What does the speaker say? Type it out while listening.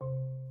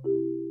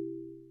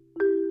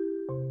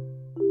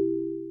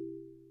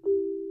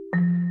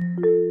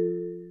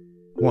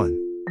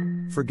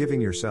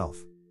Forgiving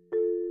yourself.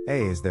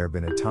 A. Has there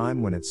been a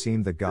time when it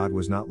seemed that God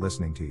was not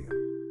listening to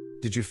you?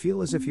 Did you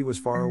feel as if He was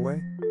far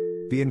away?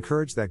 Be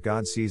encouraged that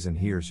God sees and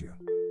hears you.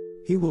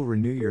 He will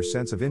renew your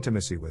sense of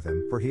intimacy with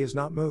Him, for He is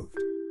not moved.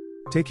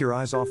 Take your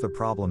eyes off the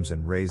problems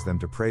and raise them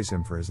to praise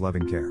Him for His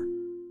loving care.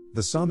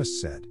 The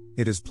psalmist said,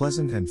 "It is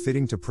pleasant and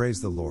fitting to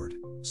praise the Lord."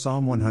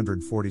 Psalm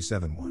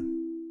 147:1.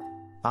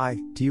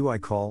 To you I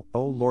call,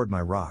 O Lord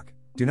my rock,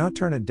 do not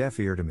turn a deaf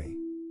ear to me.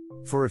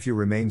 For if you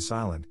remain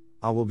silent,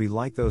 I will be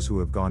like those who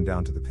have gone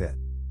down to the pit.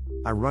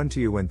 I run to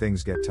you when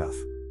things get tough.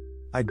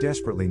 I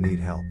desperately need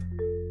help.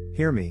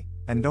 Hear me,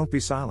 and don't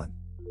be silent.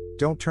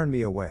 Don't turn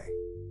me away.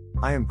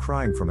 I am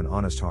crying from an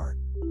honest heart.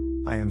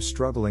 I am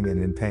struggling and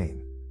in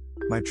pain.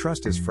 My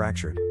trust is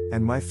fractured,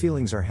 and my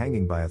feelings are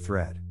hanging by a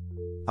thread.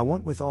 I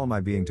want with all my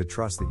being to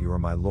trust that you are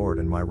my Lord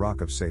and my rock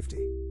of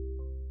safety.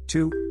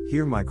 2.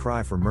 Hear my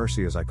cry for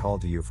mercy as I call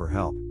to you for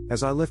help,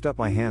 as I lift up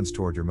my hands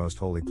toward your most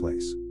holy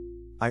place.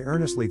 I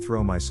earnestly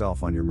throw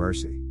myself on your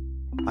mercy.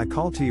 I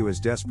call to you as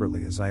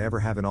desperately as I ever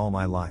have in all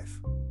my life.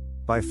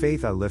 By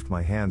faith I lift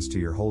my hands to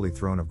your holy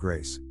throne of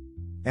grace.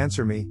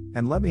 Answer me,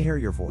 and let me hear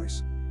your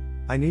voice.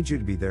 I need you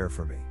to be there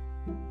for me.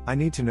 I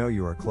need to know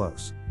you are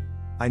close.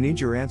 I need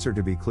your answer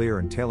to be clear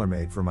and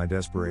tailor-made for my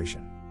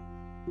desperation.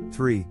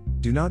 3.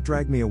 Do not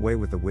drag me away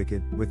with the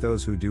wicked, with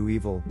those who do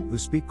evil, who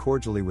speak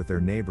cordially with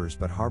their neighbors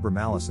but harbor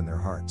malice in their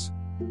hearts.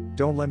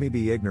 Don't let me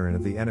be ignorant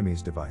of the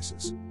enemy's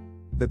devices.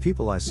 The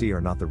people I see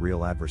are not the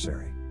real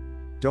adversary.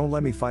 Don't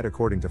let me fight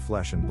according to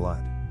flesh and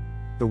blood.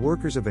 The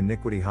workers of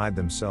iniquity hide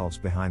themselves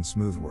behind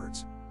smooth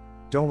words.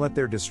 Don't let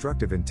their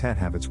destructive intent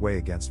have its way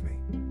against me.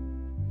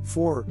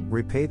 4.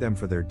 Repay them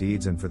for their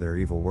deeds and for their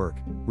evil work,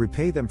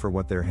 repay them for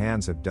what their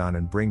hands have done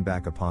and bring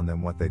back upon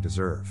them what they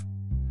deserve.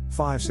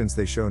 5. Since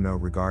they show no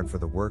regard for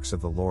the works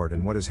of the Lord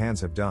and what His hands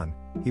have done,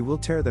 He will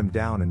tear them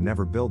down and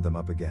never build them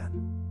up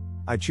again.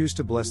 I choose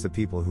to bless the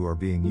people who are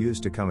being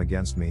used to come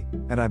against me,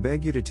 and I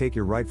beg you to take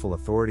your rightful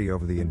authority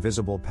over the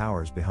invisible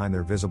powers behind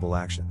their visible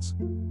actions.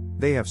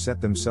 They have set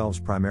themselves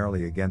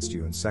primarily against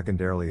you and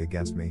secondarily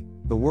against me,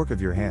 the work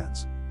of your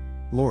hands.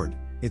 Lord,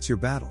 it's your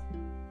battle.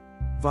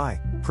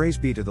 Praise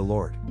be to the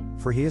Lord,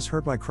 for He has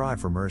heard my cry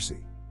for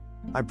mercy.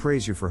 I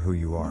praise you for who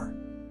you are.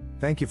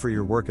 Thank you for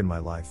your work in my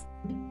life.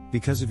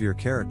 Because of your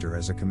character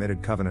as a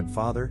committed covenant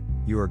father,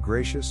 you are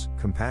gracious,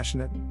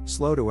 compassionate,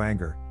 slow to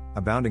anger,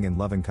 abounding in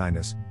loving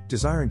kindness,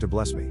 desiring to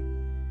bless me.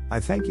 I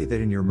thank you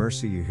that in your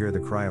mercy you hear the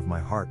cry of my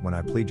heart when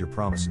I plead your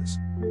promises.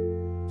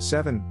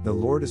 7. The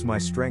Lord is my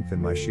strength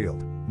and my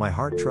shield, my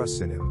heart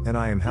trusts in Him, and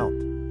I am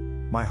helped.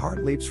 My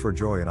heart leaps for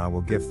joy and I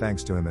will give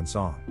thanks to Him in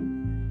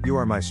song. You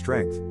are my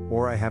strength,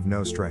 or I have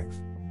no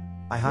strength.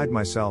 I hide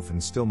myself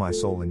and still my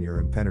soul in your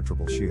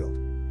impenetrable shield.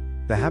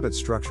 The habit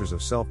structures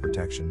of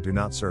self-protection do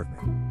not serve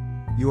me.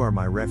 You are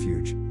my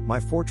refuge, my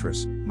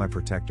fortress, my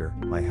protector,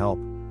 my help,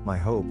 my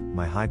hope,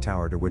 my high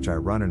tower to which I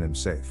run and am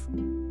safe.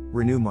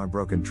 Renew my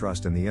broken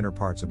trust in the inner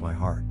parts of my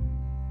heart.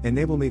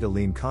 Enable me to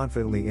lean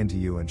confidently into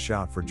you and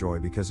shout for joy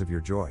because of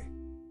your joy.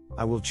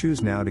 I will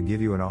choose now to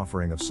give you an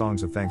offering of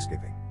songs of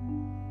thanksgiving.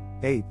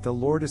 8. The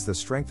Lord is the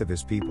strength of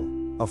His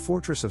people, a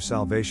fortress of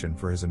salvation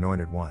for His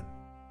anointed one.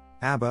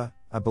 Abba,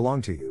 I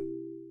belong to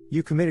you.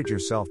 You committed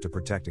yourself to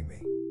protecting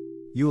me.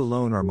 You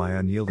alone are my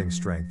unyielding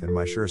strength and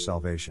my sure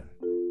salvation.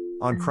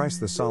 On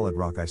Christ the solid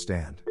rock I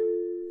stand.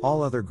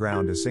 All other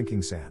ground is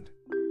sinking sand.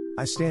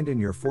 I stand in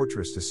your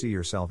fortress to see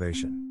your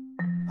salvation.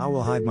 I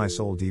will hide my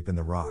soul deep in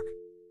the rock.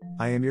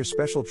 I am your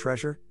special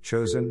treasure,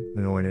 chosen,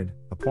 anointed,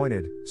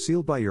 appointed,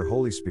 sealed by your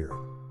Holy Spirit.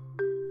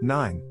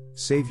 9.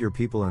 Save your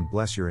people and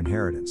bless your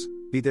inheritance,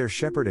 be their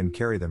shepherd and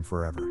carry them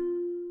forever.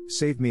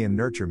 Save me and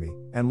nurture me,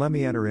 and let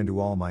me enter into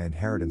all my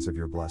inheritance of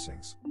your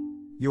blessings.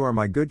 You are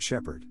my good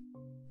shepherd.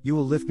 You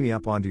will lift me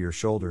up onto your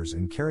shoulders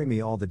and carry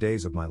me all the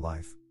days of my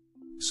life.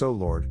 So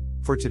Lord,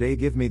 for today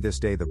give me this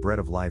day the bread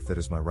of life that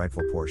is my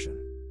rightful portion.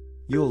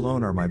 You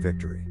alone are my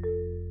victory.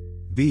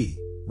 B.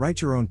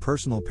 Write your own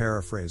personal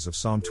paraphrase of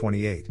Psalm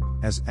 28,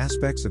 as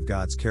aspects of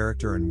God's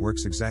character and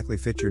works exactly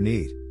fit your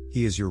need.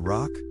 He is your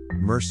rock,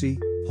 mercy,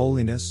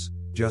 holiness,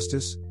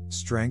 justice,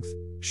 strength,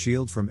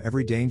 shield from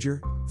every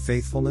danger,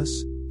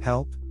 faithfulness,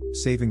 help,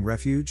 saving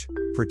refuge,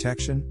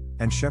 protection,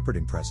 and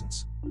shepherding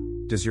presence.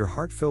 Does your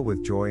heart fill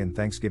with joy and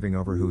thanksgiving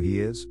over who He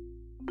is?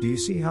 Do you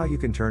see how you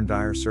can turn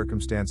dire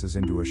circumstances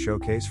into a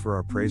showcase for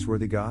our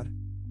praiseworthy God?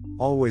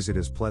 Always it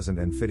is pleasant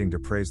and fitting to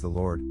praise the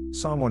Lord,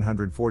 Psalm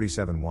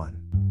 147:1.